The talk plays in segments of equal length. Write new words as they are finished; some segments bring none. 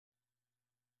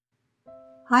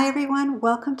Hi everyone,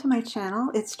 welcome to my channel.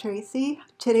 It's Tracy.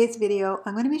 Today's video,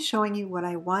 I'm going to be showing you what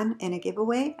I won in a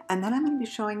giveaway, and then I'm going to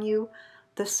be showing you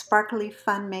the sparkly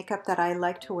fun makeup that I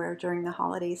like to wear during the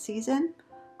holiday season.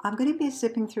 I'm going to be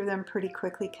zipping through them pretty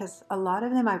quickly because a lot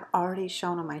of them I've already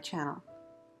shown on my channel.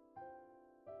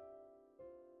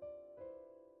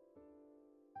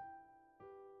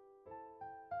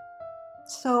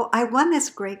 So I won this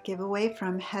great giveaway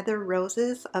from Heather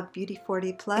Roses of Beauty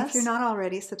 40 Plus. If you're not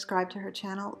already subscribed to her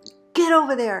channel, get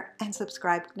over there and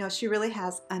subscribe. No, she really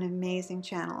has an amazing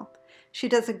channel. She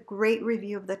does a great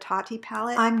review of the Tati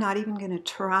palette. I'm not even going to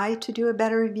try to do a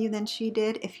better review than she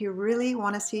did. If you really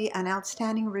want to see an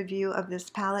outstanding review of this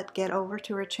palette, get over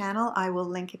to her channel. I will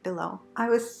link it below. I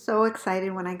was so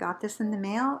excited when I got this in the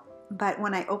mail, but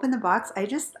when I opened the box, I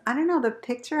don't know, the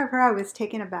picture of her, I was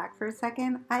taken aback for a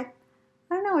second.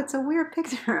 I don't know, it's a weird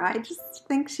picture. I just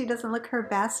think she doesn't look her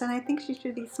best, and I think she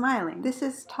should be smiling. This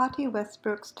is Tati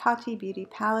Westbrook's Tati Beauty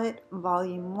Palette,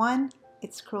 Volume 1.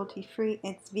 It's cruelty-free,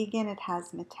 it's vegan, it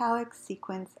has metallic,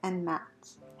 sequins, and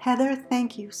mattes. Heather,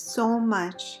 thank you so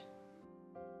much.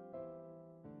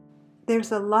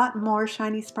 There's a lot more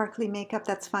shiny, sparkly makeup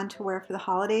that's fun to wear for the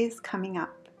holidays coming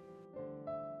up.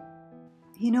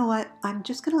 You know what? I'm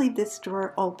just going to leave this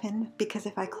drawer open because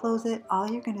if I close it, all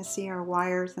you're going to see are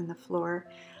wires and the floor.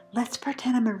 Let's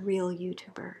pretend I'm a real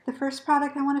YouTuber. The first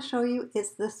product I want to show you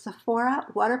is the Sephora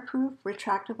Waterproof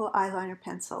Retractable Eyeliner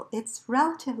Pencil. It's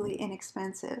relatively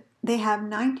inexpensive. They have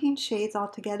 19 shades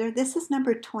altogether. This is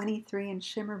number 23 in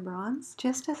Shimmer Bronze.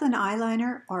 Just as an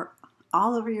eyeliner or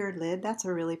all over your lid, that's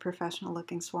a really professional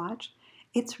looking swatch.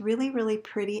 It's really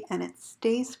pretty and it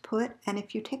stays put, and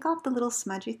if you take off the little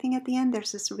smudgy thing at the end,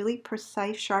 there's this really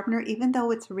precise sharpener, even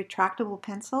though it's a retractable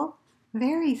pencil.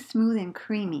 Very smooth and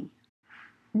creamy.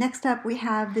 Next up we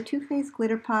have the Too Faced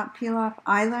Glitter Pop Peel Off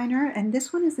Eyeliner, and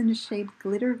this one is in the shade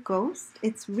Glitter Ghost.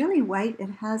 It's really white, it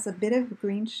has a bit of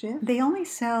green shift. They only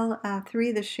sell 3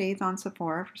 of the shades on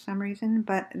Sephora for some reason,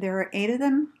 but there are 8 of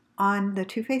them on the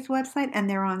Too Faced website and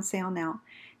they're on sale now.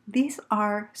 These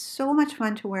are so much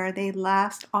fun to wear. They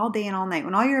last all day and all night.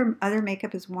 When all your other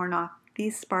makeup is worn off,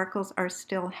 these sparkles are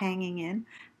still hanging in.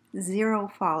 Zero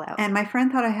fallout. And my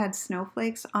friend thought I had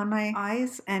snowflakes on my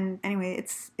eyes. And anyway,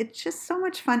 it's just so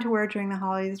much fun to wear during the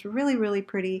holidays. Really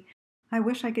pretty. I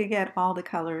wish I could get all the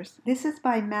colors. This is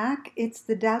by MAC. It's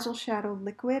the Dazzle Shadow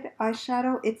Liquid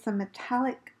Eyeshadow. It's a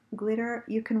metallic glitter.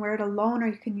 You can wear it alone or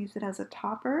you can use it as a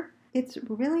topper. It's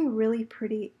really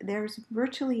pretty. There's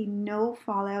virtually no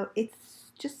fallout.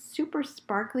 It's just super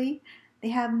sparkly. They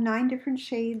have 9 different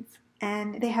shades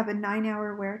and they have a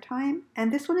 9-hour wear time.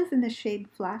 And this one is in the shade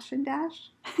Flash and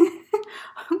Dash.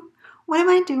 What am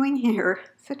I doing here?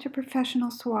 Such a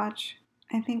professional swatch.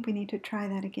 I think we need to try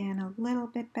that again a little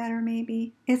bit better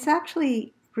maybe. It's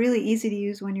actually really easy to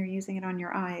use when you're using it on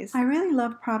your eyes. I really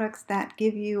love products that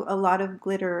give you a lot of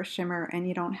glitter or shimmer and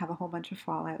you don't have a whole bunch of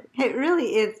fallout. It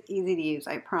really is easy to use,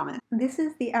 I promise. This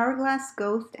is the Hourglass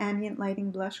Ghost Ambient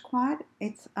Lighting Blush Quad.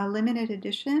 It's a limited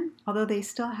edition, although they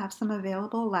still have some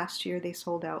available. Last year they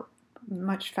sold out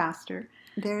much faster.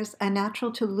 There's a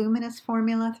natural to luminous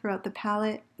formula throughout the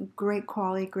palette. Great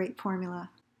quality, great formula.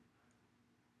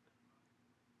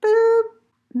 Boop!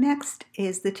 Next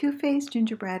is the Too Faced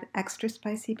Gingerbread Extra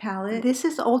Spicy Palette. This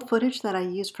is old footage that I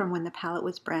used from when the palette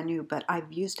was brand new, but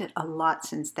I've used it a lot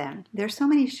since then. There's so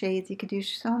many shades, you could do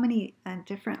so many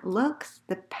different looks.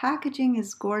 The packaging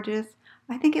is gorgeous.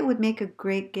 I think it would make a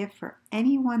great gift for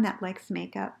anyone that likes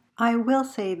makeup. I will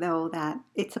say though that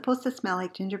it's supposed to smell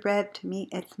like gingerbread. To me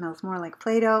it smells more like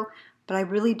Play-Doh, but I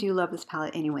really do love this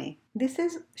palette anyway. This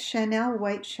is Chanel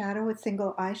White Shadow with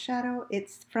Single Eyeshadow.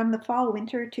 It's from the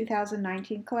Fall-Winter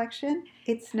 2019 collection.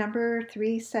 It's number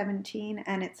 317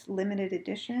 and it's limited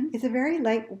edition. It's a very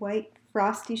light white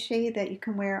frosty shade that you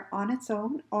can wear on its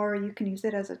own or you can use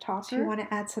it as a topper. If you want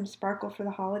to add some sparkle for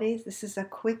the holidays, this is a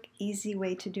quick, easy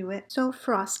way to do it. So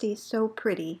frosty, so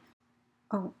pretty.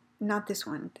 Oh, not this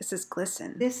one. This is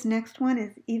Glisten. This next one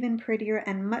is even prettier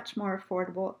and much more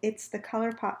affordable. It's the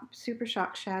ColourPop Super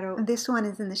Shock Shadow. This one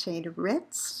is in the shade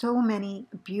Ritz. So many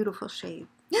beautiful shades.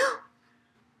 I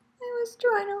was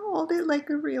trying to hold it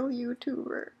like a real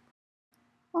YouTuber.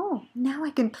 Oh, now I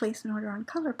can place an order on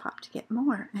ColourPop to get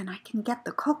more, and I can get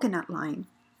the coconut line.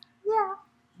 Yeah.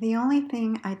 The only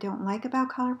thing I don't like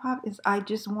about ColourPop is I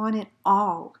just want it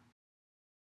all.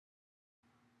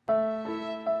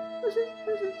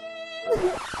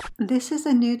 This is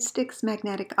a Nude Sticks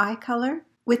Magnetic Eye Color,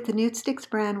 With the Nude Sticks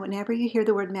brand, whenever you hear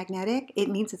the word magnetic, it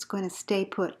means it's going to stay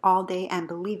put all day, and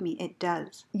believe me, it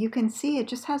does. You can see it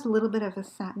just has a little bit of a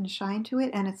satin shine to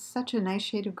it, and it's such a nice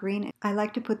shade of green. I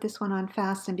like to put this one on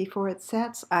fast, and before it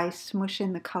sets, I smush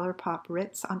in the ColourPop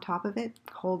Ritz on top of it.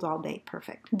 Holds all day,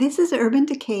 perfect. This is Urban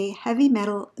Decay Heavy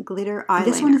Metal Glitter Eyeliner.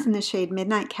 This one is in the shade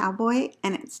Midnight Cowboy,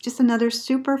 and it's just another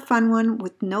super fun one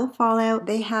with no fallout.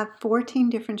 They have 14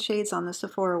 different shades on the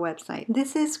Sephora website.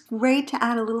 This is great to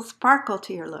add a little sparkle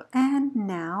to your look. And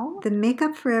now the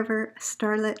Makeup Forever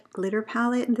Starlit Glitter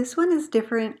Palette. This one is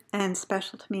different and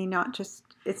special to me.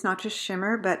 It's not just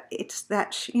shimmer, but it's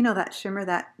that, you know, that shimmer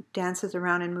that dances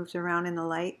around and moves around in the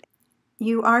light.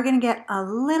 You are going to get a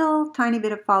little tiny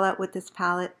bit of fallout with this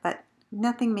palette, but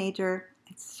nothing major.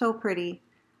 It's so pretty.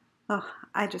 Oh,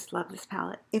 I just love this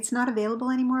palette. It's not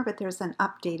available anymore, but there's an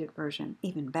updated version,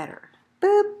 even better.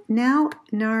 Boop! Now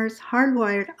NARS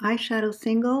Hardwired Eyeshadow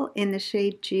Single in the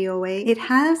shade GOA. It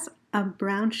has a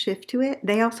brown shift to it.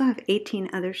 They also have 18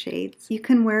 other shades. You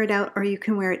can wear it out or you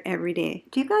can wear it every day.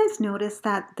 Do you guys notice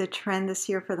that the trend this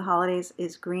year for the holidays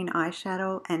is green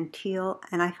eyeshadow and teal?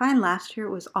 And I find last year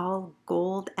it was all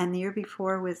gold and the year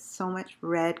before was so much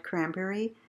red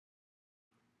cranberry.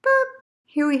 Boop!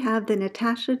 Here we have the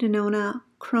Natasha Denona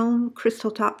Chrome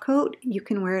Crystal Top Coat. You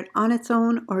can wear it on its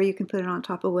own or you can put it on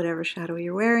top of whatever shadow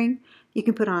you're wearing. You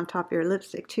can put it on top of your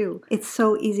lipstick too. It's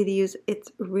so easy to use.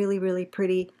 It's really, really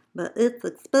pretty, but it's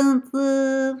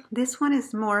expensive. This one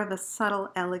is more of a subtle,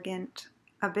 elegant,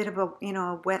 a bit of a, you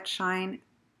know, a wet shine.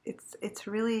 It's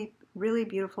really, really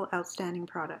beautiful, outstanding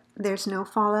product. There's no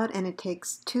fallout and it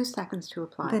takes 2 seconds to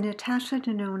apply. The Natasha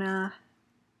Denona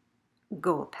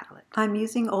Gold palette. I'm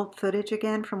using old footage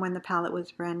again from when the palette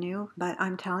was brand new, but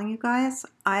I'm telling you guys,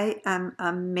 I am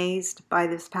amazed by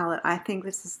this palette. I think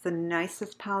this is the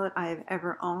nicest palette I have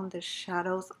ever owned. The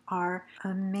shadows are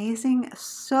amazing,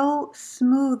 so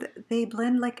smooth. They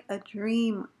blend like a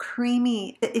dream,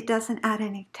 creamy. It doesn't add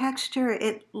any texture.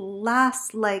 It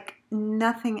lasts like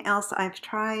nothing else I've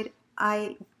tried.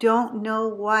 I don't know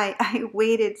why I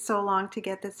waited so long to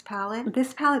get this palette.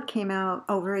 This palette came out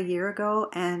over a year ago,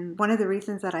 and one of the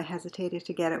reasons that I hesitated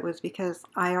to get it was because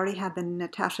I already had the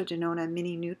Natasha Denona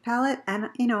Mini Nude palette, and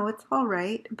you know, it's all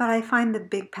right, but I find the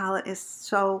big palette is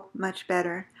so much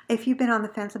better. If you've been on the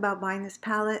fence about buying this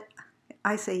palette,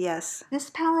 I say yes.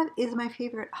 This palette is my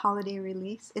favorite holiday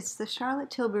release. It's the Charlotte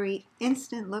Tilbury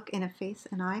Instant Look in a Face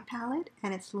and Eye palette,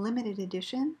 and it's limited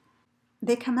edition.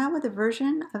 They come out with a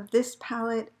version of this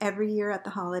palette every year at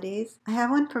the holidays. I have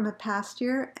one from a past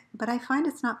year, but I find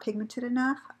it's not pigmented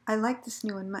enough. I like this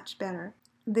new one much better.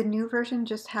 The new version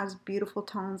just has beautiful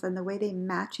tones, and the way they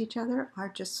match each other are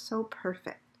just so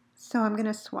perfect. So I'm going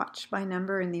to swatch by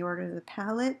number in the order of the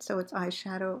palette. So it's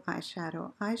eyeshadow,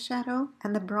 eyeshadow, eyeshadow.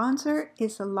 And the bronzer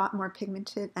is a lot more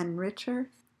pigmented and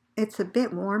richer. It's a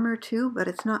bit warmer too, but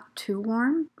it's not too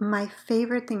warm. My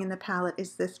favorite thing in the palette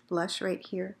is this blush right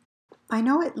here. I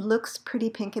know it looks pretty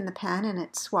pink in the pan and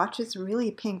it swatches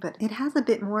really pink, but it has a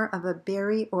bit more of a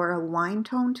berry or a wine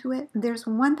tone to it. There's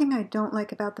one thing I don't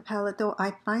like about the palette though.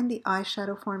 I find the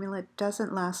eyeshadow formula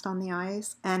doesn't last on the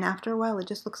eyes, and after a while it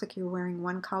just looks like you're wearing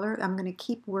one color. I'm going to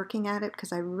keep working at it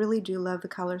because I really do love the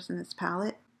colors in this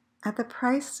palette. At the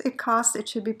price it costs, it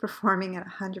should be performing at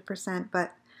 100%,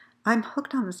 but I'm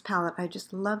hooked on this palette. I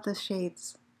just love the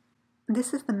shades.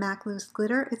 This is the MAC Loose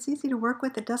Glitter. It's easy to work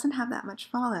with. It doesn't have that much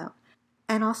fallout.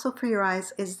 And also for your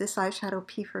eyes is this eyeshadow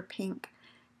P for Pink.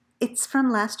 It's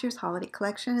from last year's holiday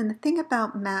collection, and the thing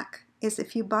about MAC is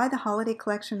if you buy the holiday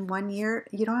collection one year,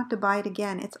 you don't have to buy it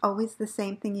again. It's always the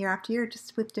same thing year after year,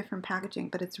 just with different packaging,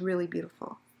 but it's really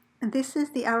beautiful. And this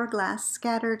is the Hourglass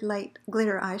Scattered Light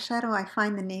Glitter Eyeshadow. I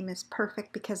find the name is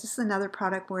perfect because this is another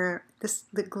product where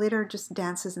the glitter just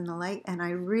dances in the light, and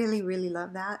I really, really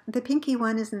love that. The pinky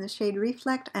one is in the shade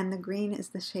Reflect, and the green is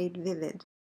the shade Vivid.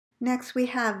 Next we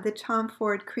have the Tom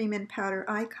Ford Cream and Powder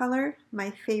Eye Color.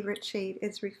 My favorite shade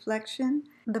is Reflection.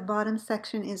 The bottom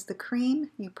section is the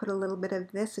cream. You put a little bit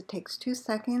of this. It takes 2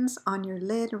 seconds on your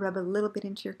lid. Rub a little bit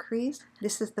into your crease.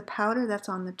 This is the powder that's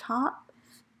on the top.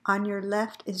 On your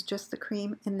left is just the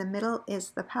cream. In the middle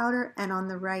is the powder. And on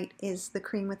the right is the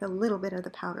cream with a little bit of the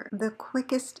powder. The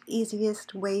quickest,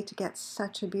 easiest way to get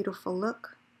such a beautiful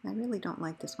look. I really don't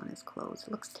like this one is closed.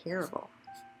 It looks terrible.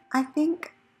 I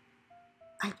think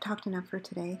I've talked enough for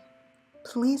today.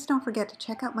 Please don't forget to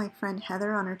check out my friend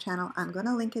Heather on her channel. I'm going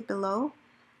to link it below.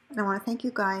 And I want to thank you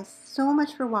guys so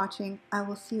much for watching. I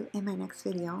will see you in my next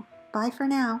video. Bye for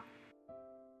now.